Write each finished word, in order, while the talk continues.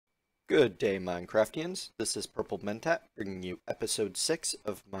Good day, Minecraftians. This is Purple Mentat, bringing you episode 6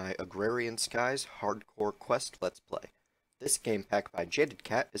 of my Agrarian Skies Hardcore Quest Let's Play. This game pack by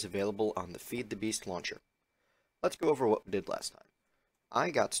Jadedcat is available on the Feed the Beast launcher. Let's go over what we did last time.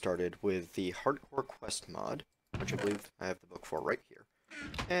 I got started with the Hardcore Quest mod, which I believe I have the book for right here,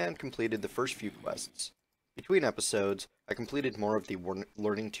 and completed the first few quests. Between episodes, I completed more of the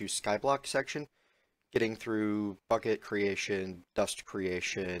Learning to Skyblock section, getting through bucket creation, dust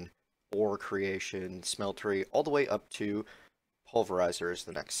creation, ore creation, smeltery, all the way up to Pulverizer is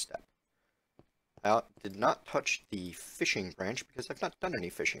the next step. I did not touch the fishing branch because I've not done any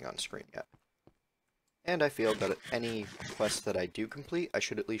fishing on screen yet. And I feel that any quest that I do complete, I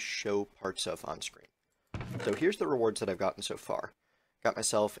should at least show parts of on screen. So here's the rewards that I've gotten so far. Got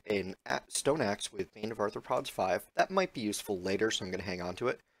myself a stone axe with Bane of Arthropods 5. That might be useful later, so I'm going to hang on to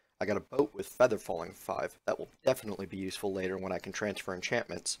it. I got a boat with Feather Falling 5. That will definitely be useful later when I can transfer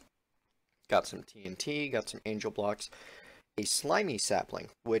enchantments. Got some TNT, got some angel blocks, a slimy sapling,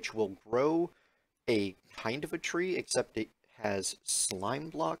 which will grow a kind of a tree, except it has slime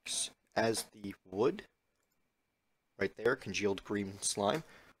blocks as the wood. Right there, congealed green slime,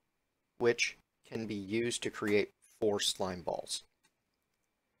 which can be used to create 4 slime balls.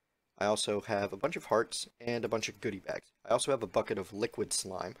 I also have a bunch of hearts and a bunch of goodie bags. I also have a bucket of liquid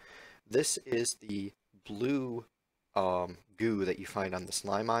slime. This is the blue goo that you find on the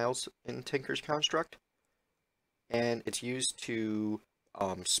slime aisles in Tinker's Construct, and it's used to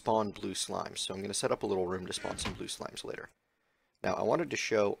spawn blue slimes. So I'm going to set up a little room to spawn some blue slimes later. Now I wanted to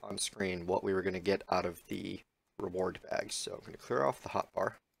show on screen what we were going to get out of the reward bags, so I'm going to clear off the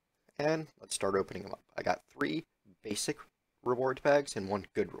hotbar and let's start opening them up. I got 3 basic reward bags and 1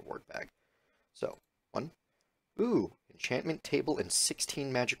 good reward bag. So 1, ooh, enchantment table and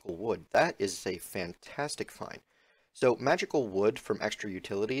 16 magical wood. That is a fantastic find. So magical wood from extra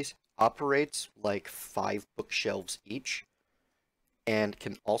utilities operates like 5 bookshelves each, and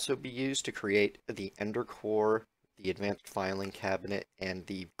can also be used to create the ender core, the advanced filing cabinet, and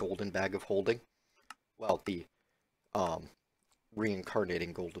the golden bag of holding. Well, the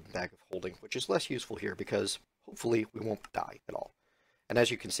reincarnating golden bag of holding, which is less useful here because hopefully we won't die at all. And as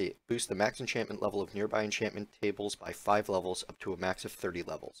you can see, it boosts the max enchantment level of nearby enchantment tables by 5 levels up to a max of 30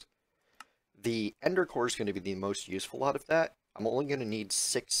 levels. The ender core is going to be the most useful out of that. I'm only going to need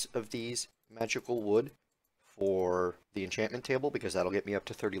 6 of these magical wood for the enchantment table because that'll get me up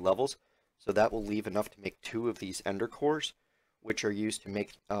to 30 levels. So that will leave enough to make 2 of these ender cores, which are used to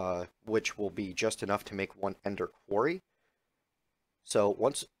make, which will be just enough to make 1 ender quarry. So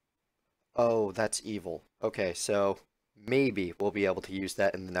once, oh, that's evil. Okay, so maybe we'll be able to use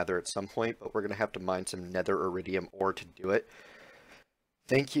that in the nether at some point, but we're going to have to mine some nether iridium ore to do it.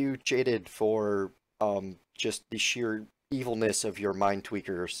 Thank you, Jaded, for just the sheer evilness of your mind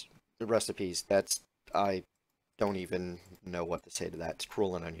tweakers recipes. That's, I don't even know what to say to that. It's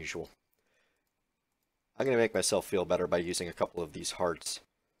cruel and unusual. I'm going to make myself feel better by using a couple of these hearts.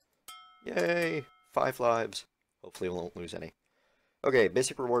 Yay! 5 lives. Hopefully we won't lose any. Okay,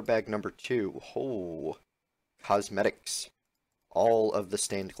 basic reward bag number 2. Oh, cosmetics. All of the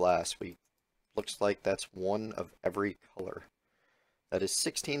stained glass. Looks like that's 1 of every color. That is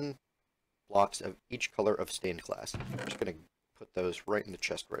 16 blocks of each color of stained glass. I'm just going to put those right in the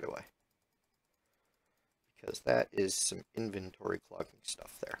chest right away, because that is some inventory clogging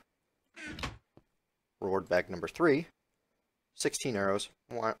stuff there. Reward bag number 3. 16 arrows.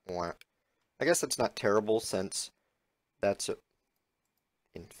 Wah, wah. I guess that's not terrible since that's a...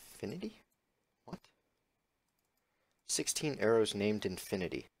 Infinity? What? 16 arrows named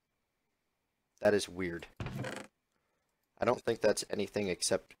Infinity. That is weird. I don't think that's anything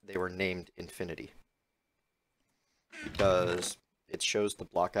except they were named Infinity, because it shows the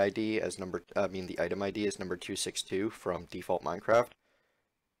block ID as the item ID is number 262 from default Minecraft.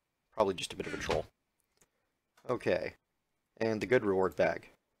 Probably just a bit of a troll. Okay, and the good reward bag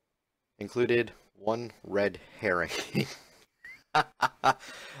included 1 red herring.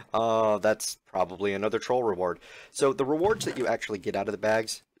 That's probably another troll reward. So the rewards that you actually get out of the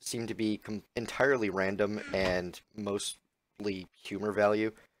bags seem to be entirely random and mostly humor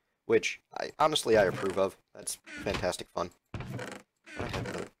value, which honestly I approve of. That's fantastic fun. I have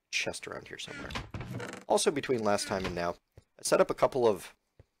another chest around here somewhere. Also, between last time and now, I set up a couple of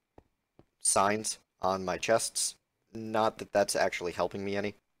signs on my chests. Not that that's actually helping me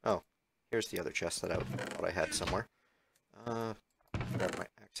any. Oh, here's the other chest that I thought I had somewhere. Grab my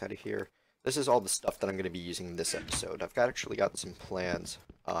axe out of here. This is all the stuff that I'm going to be using this episode. I've actually got some plans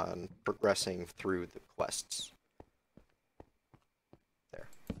on progressing through the quests. There.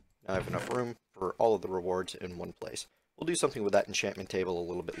 Now I have enough room for all of the rewards in one place. we'll do something with that enchantment table a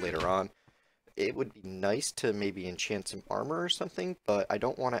little bit later on. It would be nice to maybe enchant some armor or something, but I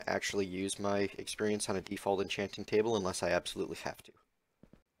don't want to actually use my experience on a default enchanting table unless I absolutely have to.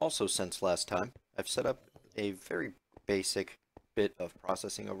 Also, since last time, I've set up a very basic bit of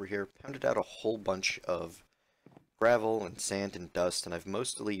processing over here, pounded out a whole bunch of gravel and sand and dust, and I've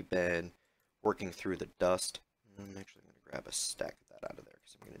mostly been working through the dust. I'm actually going to grab a stack of that out of there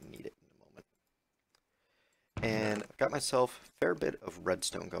because I'm going to need it in a moment. And I've got myself a fair bit of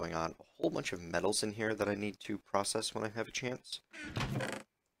redstone going on, a whole bunch of metals in here that I need to process when I have a chance.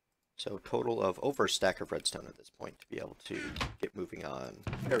 So a total of over a stack of redstone at this point to be able to get moving on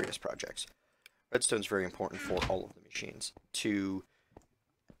various projects. Redstone's very important for all of the machines. To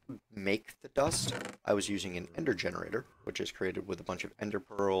make the dust, I was using an ender generator, which is created with a bunch of ender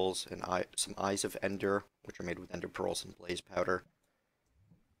pearls and some eyes of ender, which are made with ender pearls and blaze powder,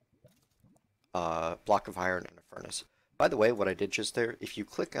 block of iron, and a furnace. By the way, what I did just there, if you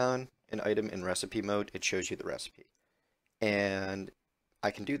click on an item in recipe mode, it shows you the recipe. And I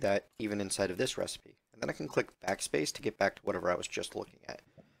can do that even inside of this recipe. And then I can click backspace to get back to whatever I was just looking at.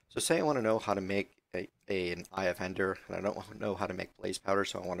 So say I want to know how to make an Eye of Ender, and I don't know how to make blaze powder,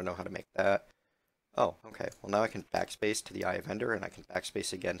 so I want to know how to make that. Oh, okay. Well, now I can backspace to the Eye of Ender, and I can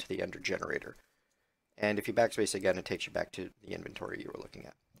backspace again to the Ender generator. And if you backspace again, it takes you back to the inventory you were looking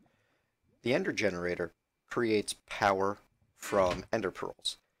at. The Ender generator creates power from Ender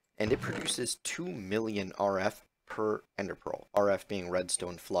pearls, and it produces 2 million RF per Ender pearl, RF being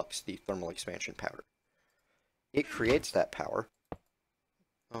redstone flux, the thermal expansion powder. It creates that power.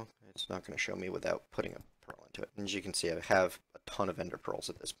 Oh, it's not going to show me without putting a pearl into it. And as you can see, I have a ton of ender pearls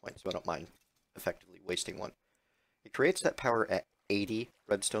at this point, so I don't mind effectively wasting one. It creates that power at 80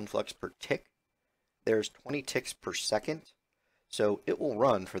 redstone flux per tick. There's 20 ticks per second, so it will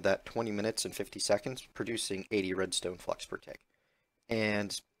run for that 20 minutes and 50 seconds, producing 80 redstone flux per tick.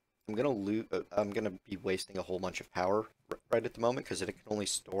 And I'm gonna be wasting a whole bunch of power right at the moment because it can only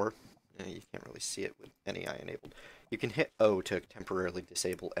store. You can't really see it with NEI enabled. You can hit O to temporarily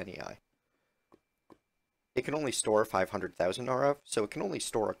disable NEI. It can only store 500,000 RF, so it can only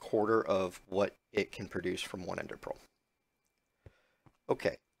store a quarter of what it can produce from one ender pearl.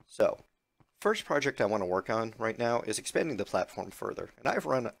 Okay, so first project I want to work on right now is expanding the platform further, and I've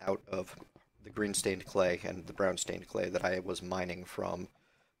run out of the green stained clay and the brown stained clay that I was mining from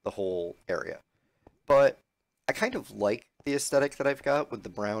the whole area. But I kind of like the aesthetic that I've got with the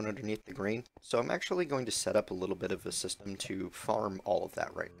brown underneath the green, so I'm actually going to set up a little bit of a system to farm all of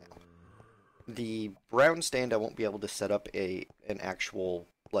that right now. The brown stained I won't be able to set up an actual,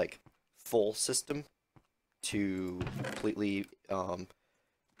 like, full system to completely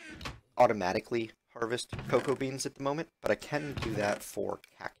automatically harvest cocoa beans at the moment, but I can do that for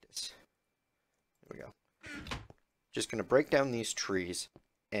cactus. There we go. Just going to break down these trees,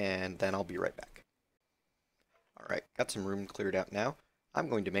 and then I'll be right back. Alright, got some room cleared out now. I'm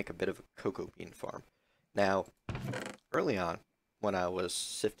going to make a bit of a cocoa bean farm. Now, early on, when I was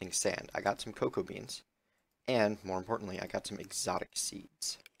sifting sand, I got some cocoa beans, and more importantly, I got some exotic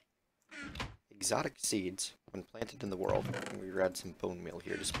seeds. Exotic seeds, when planted in the world, and we grab some bone meal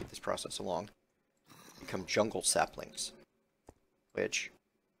here to speed this process along, become jungle saplings, which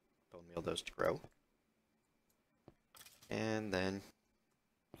bone meal those to grow. And then,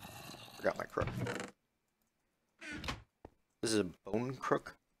 forgot my crook. This is a bone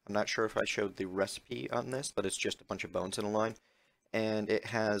crook. I'm not sure if I showed the recipe on this, but it's just a bunch of bones in a line. And it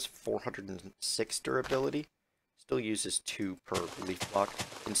has 406 durability. Still uses 2 per leaf block,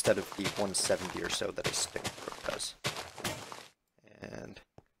 instead of the 170 or so that a stick crook does. And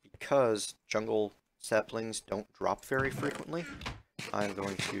because jungle saplings don't drop very frequently, I'm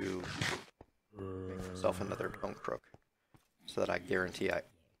going to make myself another bone crook, so that I guarantee I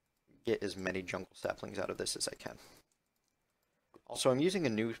get as many jungle saplings out of this as I can. Also, I'm using a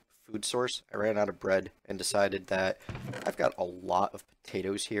new food source. I ran out of bread and decided that I've got a lot of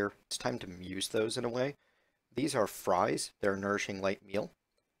potatoes here. It's time to use those in a way. These are fries. They're a nourishing light meal.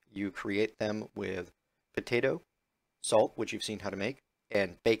 You create them with potato, salt, which you've seen how to make,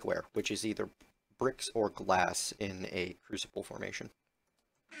 and bakeware, which is either bricks or glass in a crucible formation.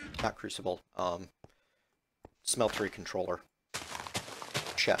 Not crucible, smeltery controller.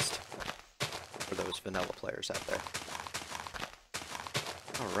 Chest for those vanilla players out there.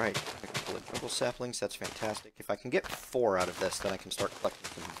 Alright, a couple of jungle saplings, that's fantastic. If I can get 4 out of this, then I can start collecting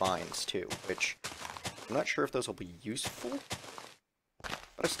some vines too, which I'm not sure if those will be useful,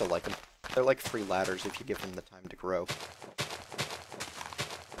 but I still like them. They're like free ladders if you give them the time to grow.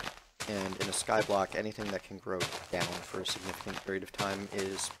 And in a skyblock, anything that can grow down for a significant period of time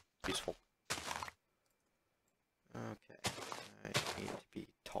is useful. Okay.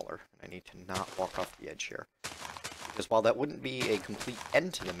 taller. And I need to not walk off the edge here. Because while that wouldn't be a complete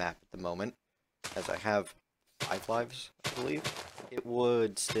end to the map at the moment, as I have 5 lives, I believe, it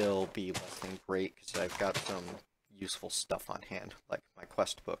would still be less than great because I've got some useful stuff on hand, like my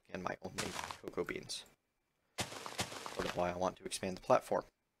quest book and my only cocoa beans. Sort of why I want to expand the platform.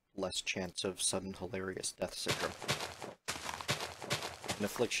 Less chance of sudden hilarious death syndrome. An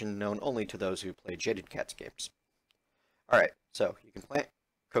affliction known only to those who play Jadedcat's games. Alright, so you can plant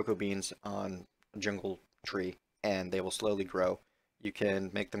cocoa beans on a jungle tree, and they will slowly grow. You can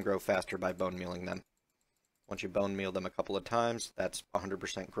make them grow faster by bone mealing them. Once you bone meal them a couple of times, that's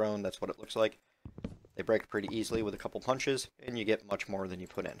 100% grown, that's what it looks like. They break pretty easily with a couple punches, and you get much more than you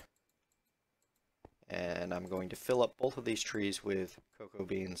put in. And I'm going to fill up both of these trees with cocoa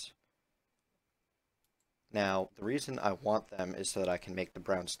beans. Now, the reason I want them is so that I can make the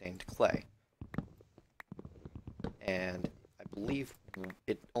brown stained clay. And I believe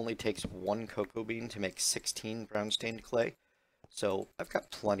it only takes 1 cocoa bean to make 16 brown stained clay. So I've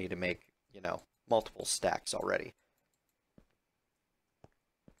got plenty to make, you know, multiple stacks already.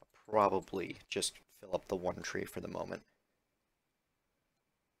 I'll probably just fill up the 1 tree for the moment.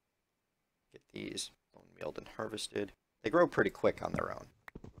 Get these bone mealed and harvested. They grow pretty quick on their own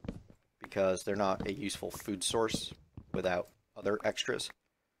because they're not a useful food source without other extras.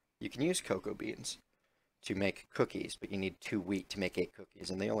 You can use cocoa beans to make cookies, but you need 2 wheat to make 8 cookies,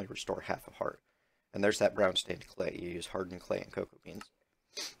 and they only restore half a heart. And there's that brown stained clay. You use hardened clay and cocoa beans.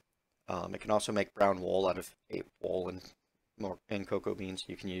 It can also make brown wool out of 8 wool and cocoa beans.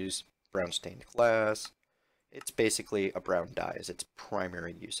 You can use brown stained glass. It's basically a brown dye as its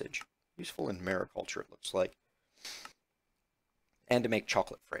primary usage. Useful in mariculture, it looks like. And to make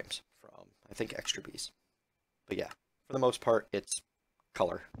chocolate frames from, I think, extra bees. But yeah, for the most part, it's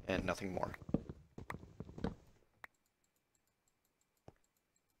color and nothing more.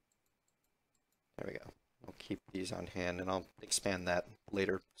 There we go. I'll keep these on hand, and I'll expand that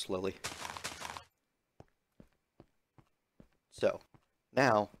later, slowly. So,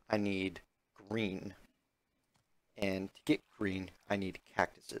 now I need green. And to get green, I need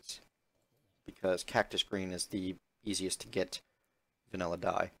cactuses. Because cactus green is the easiest to get vanilla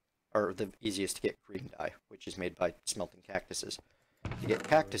dye, or the easiest to get green dye, which is made by smelting cactuses. To get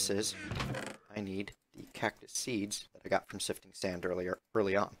cactuses, I need the cactus seeds that I got from sifting sand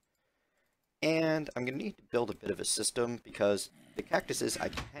early on. And I'm going to need to build a bit of a system because the cactuses I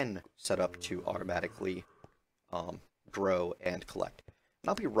can set up to automatically grow and collect. And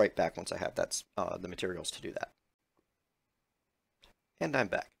I'll be right back once I have the materials to do that. And I'm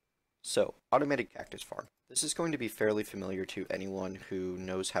back. So, automated cactus farm. This is going to be fairly familiar to anyone who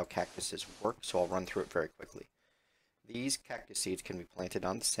knows how cactuses work, so I'll run through it very quickly. These cactus seeds can be planted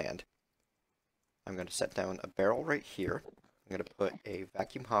on the sand. I'm going to set down a barrel right here. I'm going to put a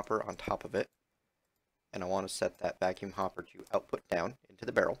vacuum hopper on top of it, and I want to set that vacuum hopper to output down into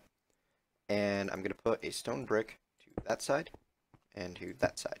the barrel. And I'm going to put a stone brick to that side and to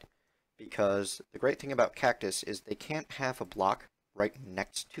that side. Because the great thing about cactus is they can't have a block right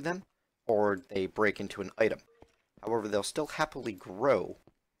next to them, or they break into an item. However, they'll still happily grow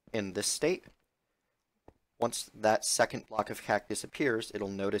in this state. Once that second block of cactus appears, it'll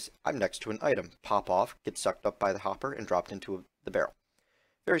notice I'm next to an item, pop off, get sucked up by the hopper, and dropped into the barrel.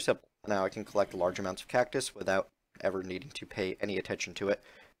 Very simple. Now I can collect large amounts of cactus without ever needing to pay any attention to it.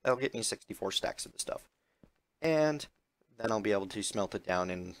 That'll get me 64 stacks of the stuff. And then I'll be able to smelt it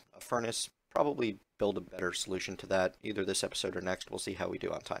down in a furnace, probably build a better solution to that, either this episode or next. We'll see how we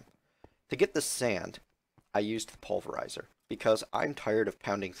do on time. To get the sand, I used the Pulverizer, because I'm tired of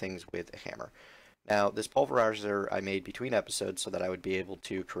pounding things with a hammer. Now, this Pulverizer I made between episodes so that I would be able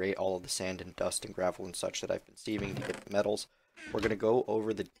to create all of the sand and dust and gravel and such that I've been sieving to get the metals. We're going to go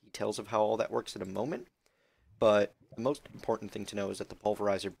over the details of how all that works in a moment, but the most important thing to know is that the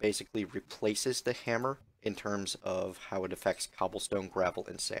Pulverizer basically replaces the hammer in terms of how it affects cobblestone, gravel,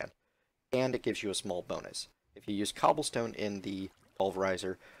 and sand. And it gives you a small bonus. If you use cobblestone in the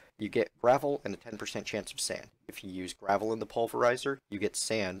Pulverizer, you get gravel and a 10% chance of sand. If you use gravel in the Pulverizer, you get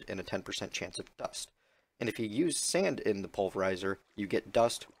sand and a 10% chance of dust. And if you use sand in the Pulverizer, you get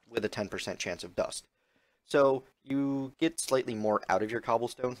dust with a 10% chance of dust. So you get slightly more out of your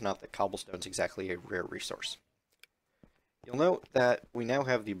cobblestone, not that cobblestone's exactly a rare resource. You'll note that we now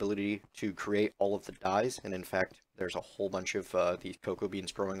have the ability to create all of the dyes, and in fact, there's a whole bunch of these cocoa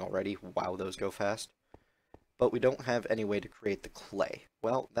beans growing already. Wow, those go fast. But we don't have any way to create the clay.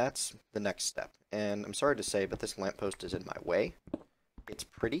 Well, that's the next step. And I'm sorry to say, but this lamppost is in my way. It's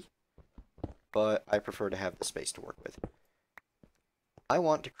pretty, but I prefer to have the space to work with. I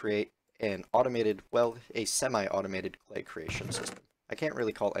want to create an automated, well, a semi-automated clay creation system. I can't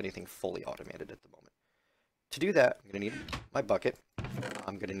really call anything fully automated at the moment. To do that, I'm going to need my bucket.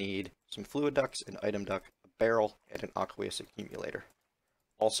 I'm going to need some fluid ducts, an item duct, a barrel, and an aqueous accumulator.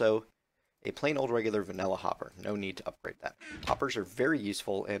 Also, a plain old regular vanilla hopper. No need to upgrade that. Hoppers are very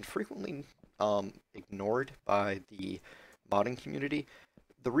useful and frequently ignored by the modding community.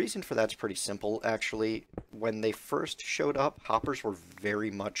 The reason for that's pretty simple, actually. When they first showed up, hoppers were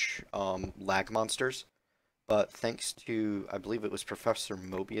very much lag monsters. But thanks to, I believe it was Professor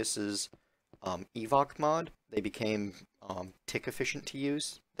Mobius's Evoc mod, they became tick efficient to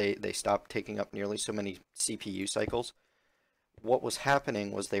use. They stopped taking up nearly so many CPU cycles. What was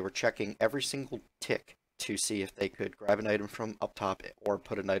happening was they were checking every single tick to see if they could grab an item from up top or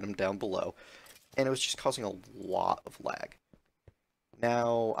put an item down below, and it was just causing a lot of lag.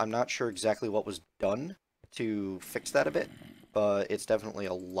 Now, I'm not sure exactly what was done to fix that a bit, but it's definitely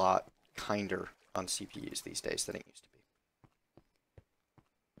a lot kinder on CPUs these days than it used to be.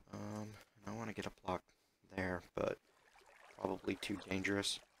 I want to get a block there, but probably too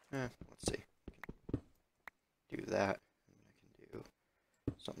dangerous. Let's see. Do that. I can do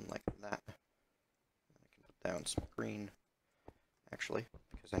something like that. I can put down some green, actually,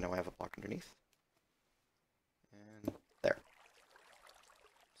 because I know I have a block underneath. And there.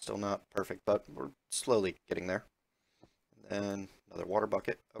 Still not perfect, but we're slowly getting there. And then another water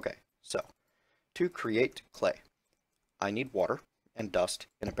bucket. Okay, so to create clay, I need water and dust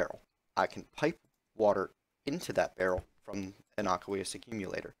in a barrel. I can pipe water into that barrel from an aqueous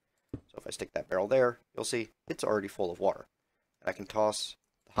accumulator. So if I stick that barrel there, you'll see it's already full of water. And I can toss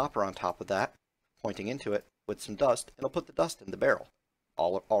the hopper on top of that, pointing into it with some dust, and I'll put the dust in the barrel.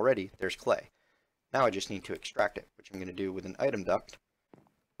 Already, there's clay. Now I just need to extract it, which I'm going to do with an item duct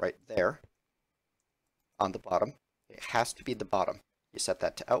right there on the bottom. It has to be the bottom. You set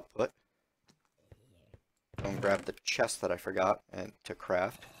that to output. Go and grab the chest that I forgot and to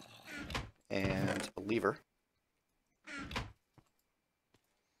craft, and a lever.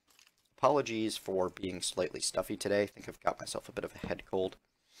 Apologies for being slightly stuffy today. I think I've got myself a bit of a head cold.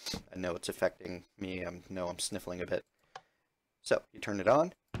 I know it's affecting me. I know I'm sniffling a bit. So, you turn it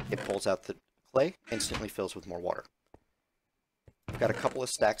on, it pulls out the clay, instantly fills with more water. I've got a couple of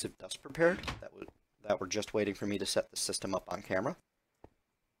stacks of dust prepared that were just waiting for me to set the system up on camera.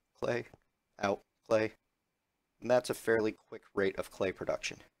 Clay, out, clay. And that's a fairly quick rate of clay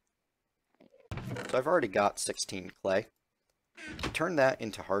production. So I've already got 16 clay. To turn that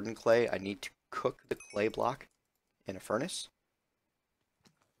into hardened clay, I need to cook the clay block in a furnace.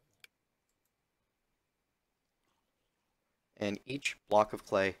 And each block of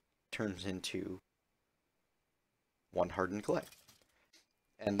clay turns into one hardened clay.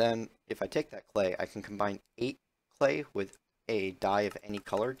 And then, if I take that clay, I can combine 8 clay with a dye of any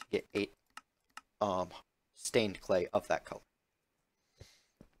color to get 8 stained clay of that color.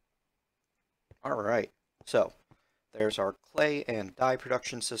 Alright, so there's our clay and dye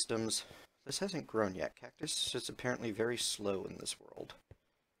production systems. This hasn't grown yet. Cactus is apparently very slow in this world.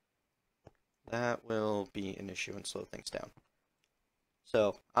 That will be an issue and slow things down.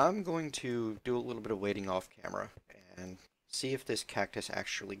 So, I'm going to do a little bit of waiting off camera and see if this cactus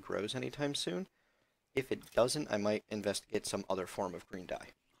actually grows anytime soon. If it doesn't, I might investigate some other form of green dye.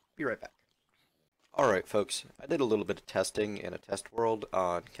 Be right back. Alright folks, I did a little bit of testing in a test world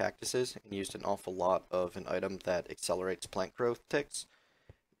on cactuses and used an awful lot of an item that accelerates plant growth ticks.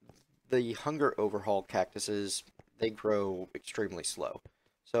 The hunger overhaul cactuses, they grow extremely slow.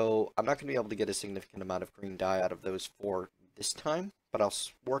 So I'm not going to be able to get a significant amount of green dye out of those for this time, but I'll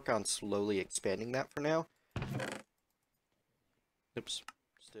work on slowly expanding that for now. Oops,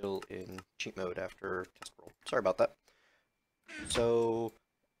 still in cheat mode after test world. Sorry about that. So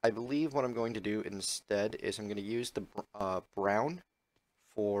I believe what I'm going to do instead is I'm going to use the brown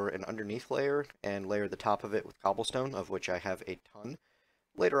for an underneath layer and layer the top of it with cobblestone, of which I have a ton.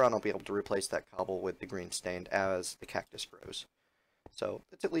 Later on I'll be able to replace that cobble with the green stained as the cactus grows. So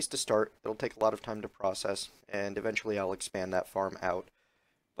it's at least a start. It'll take a lot of time to process, and eventually I'll expand that farm out.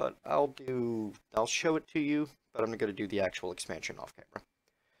 But I'll show it to you, but I'm going to do the actual expansion off camera.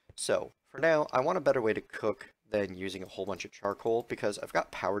 So for now, I want a better way to cook than using a whole bunch of charcoal, because I've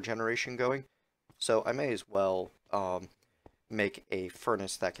got power generation going, so I may as well make a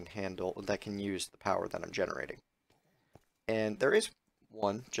furnace that can use the power that I'm generating. And there is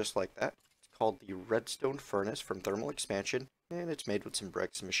one just like that. It's called the redstone furnace from thermal expansion, and it's made with some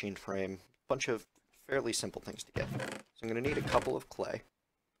bricks, a machine frame, a bunch of fairly simple things to get. So I'm going to need a couple of clay,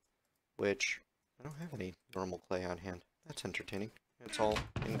 which I don't have any normal clay on hand. That's entertaining. It's all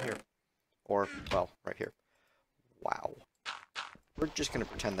in here, or well, right here. Wow. We're just going to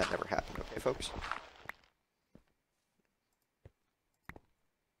pretend that never happened, okay, folks?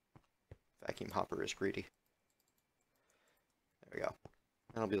 vacuum hopper is greedy. There we go.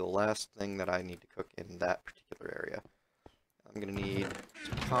 That'll be the last thing that I need to cook in that particular area. I'm going to need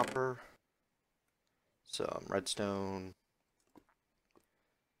some copper, some redstone,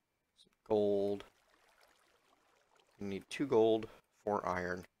 some gold. You need 2 gold, 4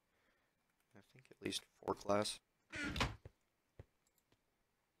 iron, I think at least 4 glass.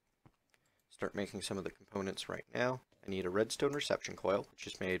 Start making some of the components right now. I need a redstone reception coil, which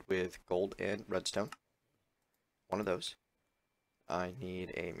is made with gold and redstone. One of those. I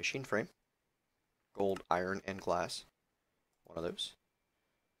need a machine frame, gold, iron, and glass. One of those.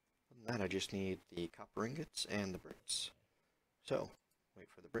 And then I just need the copper ingots and the bricks. So, wait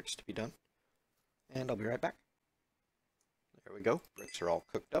for the bricks to be done, and I'll be right back. There we go. Bricks are all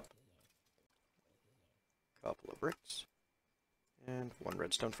cooked up. Couple of bricks. And 1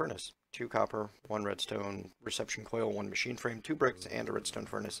 redstone furnace. 2 copper, 1 redstone reception coil, 1 machine frame, 2 bricks, and a redstone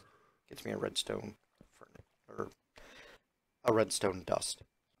furnace. Gets me a redstone furnace, or a redstone dust.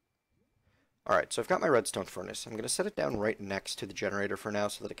 Alright, so I've got my redstone furnace. I'm going to set it down right next to the generator for now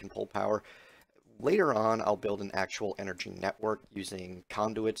so that it can pull power. Later on, I'll build an actual energy network using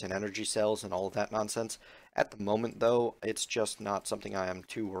conduits and energy cells and all of that nonsense. At the moment, though, it's just not something I am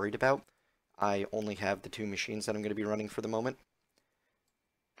too worried about. I only have the 2 machines that I'm going to be running for the moment.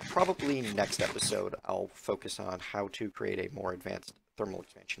 Probably next episode, I'll focus on how to create a more advanced thermal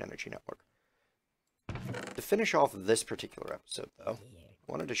expansion energy network. To finish off this particular episode, though,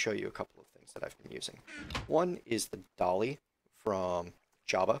 I wanted to show you a couple of things that I've been using. One is the dolly from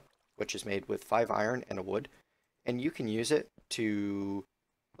Java, which is made with 5 iron and a wood, and you can use it to,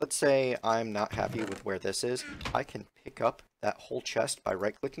 let's say I'm not happy with where this is, I can pick up that whole chest by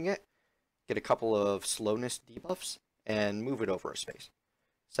right-clicking it, get a couple of slowness debuffs, and move it over a space.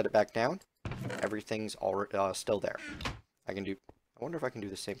 Set it back down, everything's still there. I wonder if I can do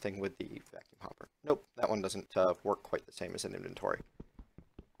the same thing with the vacuum hopper. Nope, that one doesn't work quite the same as an inventory.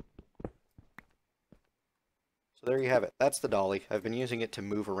 So there you have it. That's the dolly. I've been using it to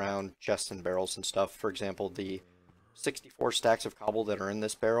move around chests and barrels and stuff. For example, the 64 stacks of cobble that are in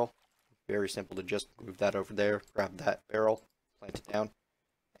this barrel. Very simple to just move that over there, grab that barrel, plant it down,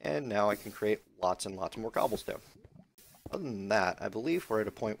 and now I can create lots and lots more cobblestone. Other than that, I believe we're at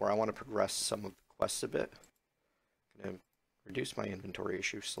a point where I want to progress some of the quests a bit. I'm going to reduce my inventory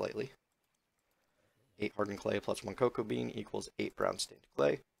issue slightly. 8 hardened clay plus 1 cocoa bean equals 8 brown stained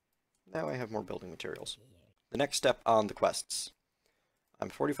clay. Now I have more building materials. The next step on the quests. I'm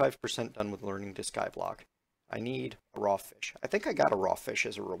 45% done with learning to skyblock. I need a raw fish. I think I got a raw fish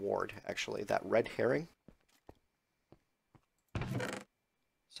as a reward, actually. That red herring.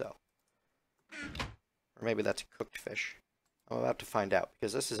 So. Or maybe that's a cooked fish. I'm about to find out,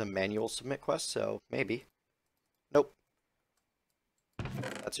 because this is a manual submit quest, so maybe. Nope.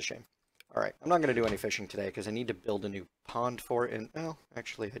 That's a shame. Alright, I'm not going to do any fishing today, because I need to build a new pond for it, and, well,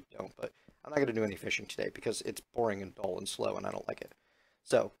 actually I don't, but I'm not going to do any fishing today, because it's boring and dull and slow, and I don't like it.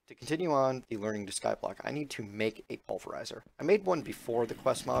 So, to continue on the learning to skyblock, I need to make a pulverizer. I made one before the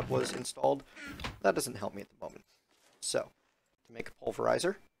quest mod was installed. That doesn't help me at the moment. So, to make a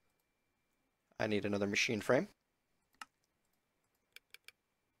pulverizer, I need another machine frame.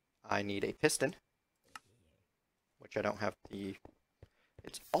 I need a piston, which I don't have the...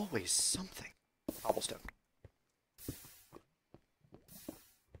 It's always something. Cobblestone.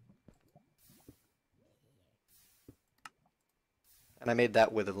 And I made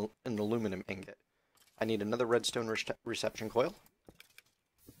that with an aluminum ingot. I need another redstone reception coil.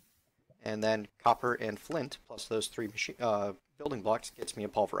 And then copper and flint, plus those 3 building blocks, gets me a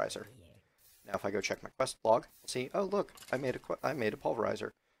pulverizer. Now if I go check my quest log, I'll see, oh look, I made a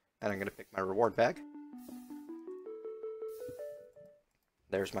pulverizer. And I'm going to pick my reward bag.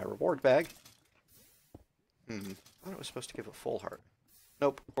 There's my reward bag. I thought it was supposed to give a full heart.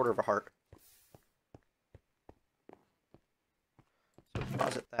 Nope, quarter of a heart. So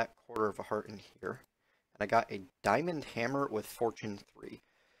deposit that quarter of a heart in here. And I got a diamond hammer with fortune 3.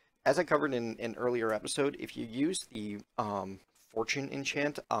 As I covered in an earlier episode, if you use the fortune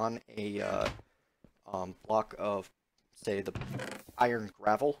enchant on a block of, say, the iron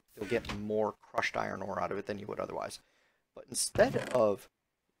gravel, you'll get more crushed iron ore out of it than you would otherwise. But instead of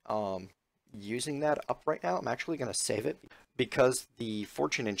using that up right now, I'm actually going to save it, because the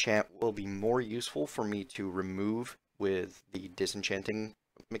fortune enchant will be more useful for me to remove with the disenchanting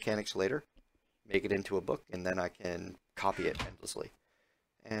mechanics later, make it into a book, and then I can copy it endlessly.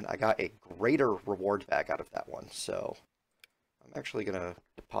 And I got a greater reward bag out of that one, so I'm actually going to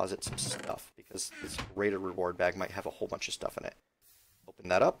deposit some stuff, because this greater reward bag might have a whole bunch of stuff in it. Open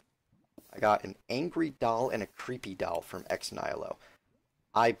that up. I got an angry doll and a creepy doll from Ex Nihilo.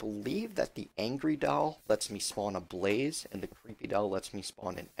 I believe that the angry doll lets me spawn a blaze, and the creepy doll lets me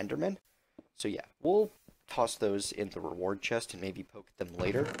spawn an enderman. So yeah, we'll toss those in the reward chest and maybe poke them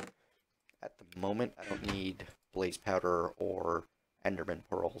later. At the moment, I don't need blaze powder or enderman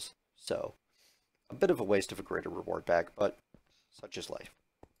pearls, so a bit of a waste of a greater reward bag, but such is life.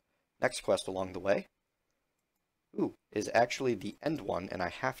 Next quest along the way, is actually the end one, and I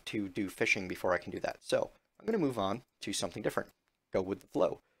have to do fishing before I can do that. So I'm going to move on to something different. Go with the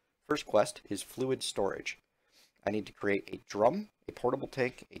flow. First quest is fluid storage. I need to create a drum, a portable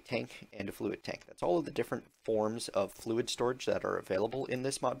tank, a tank, and a fluid tank. That's all of the different forms of fluid storage that are available in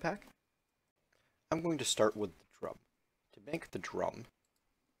this mod pack. I'm going to start with the drum. To make the drum,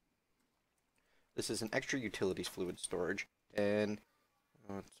 this is an extra utilities fluid storage, and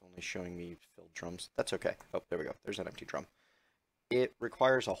it's only showing me filled drums. That's okay. Oh, there we go. There's an empty drum. It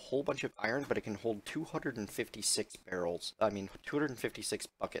requires a whole bunch of iron, but it can hold 256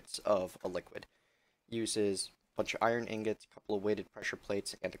 buckets of a liquid. Uses a bunch of iron ingots, a couple of weighted pressure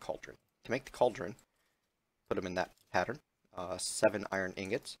plates, and a cauldron. To make the cauldron, put them in that pattern. 7 iron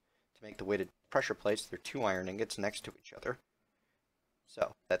ingots. To make the weighted pressure plates, they're 2 iron ingots next to each other.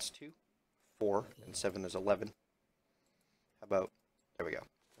 So that's 2, 4, and 7 is 11. How about, there we go.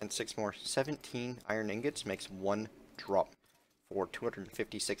 And 6 more. 17 iron ingots makes 1 drum for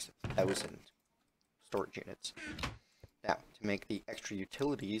 256,000 storage units. Now, to make the extra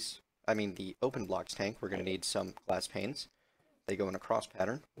utilities, the open blocks tank, we're going to need some glass panes. They go in a cross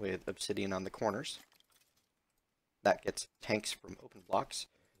pattern with obsidian on the corners. That gets tanks from open blocks.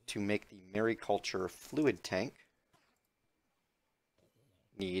 To make the mariculture fluid tank,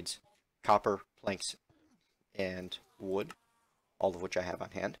 needs copper, planks, and wood, all of which I have on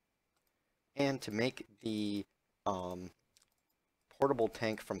hand. And to make the portable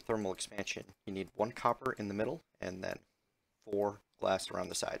tank from thermal expansion, you need 1 copper in the middle and then 4 glass around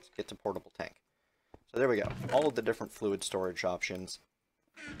the sides. Gets a portable tank. So there we go. All of the different fluid storage options.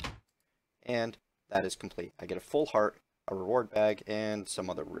 And that is complete. I get a full heart, a reward bag, and some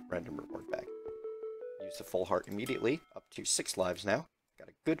other random reward bag. Use the full heart immediately, up to 6 lives now. Got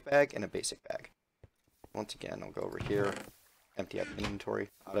a good bag and a basic bag. Once again, I'll go over here, empty out the inventory.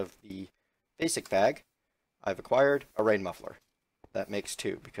 Out of the basic bag, I've acquired a rain muffler. That makes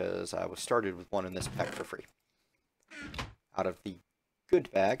 2, because I was started with 1 in this pack for free. Out of the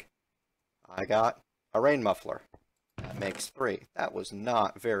good bag, I got a rain muffler. That makes 3. That was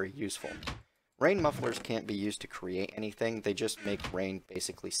not very useful. Rain mufflers can't be used to create anything, they just make rain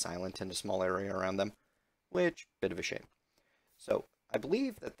basically silent in a small area around them, which, bit of a shame. So, I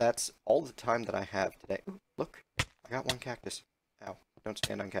believe that that's all the time that I have today. Ooh, look, I got 1 cactus. Ow, don't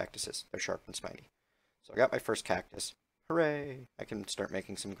stand on cactuses, they're sharp and spiny. So I got my first cactus. Hooray! I can start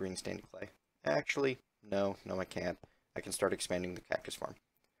making some green stained clay. Actually, no, I can't. I can start expanding the cactus farm.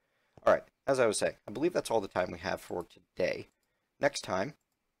 Alright, as I was saying, I believe that's all the time we have for today. Next time,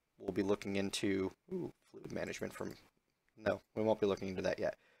 we'll be looking into fluid management from... No, we won't be looking into that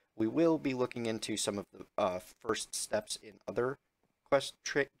yet. We will be looking into some of the first steps in other quest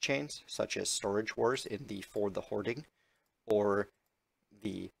chains, such as Storage Wars in the For the Hoarding, or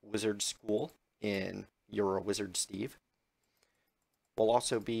the Wizard School in You're a Wizard Steve. We'll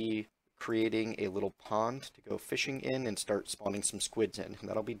also be creating a little pond to go fishing in and start spawning some squids in. And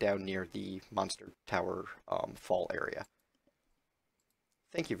that'll be down near the Monster Tower fall area.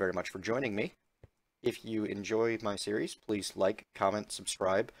 Thank you very much for joining me. If you enjoy my series, please like, comment,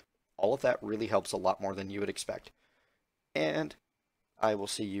 subscribe. All of that really helps a lot more than you would expect. And I will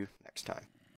see you next time.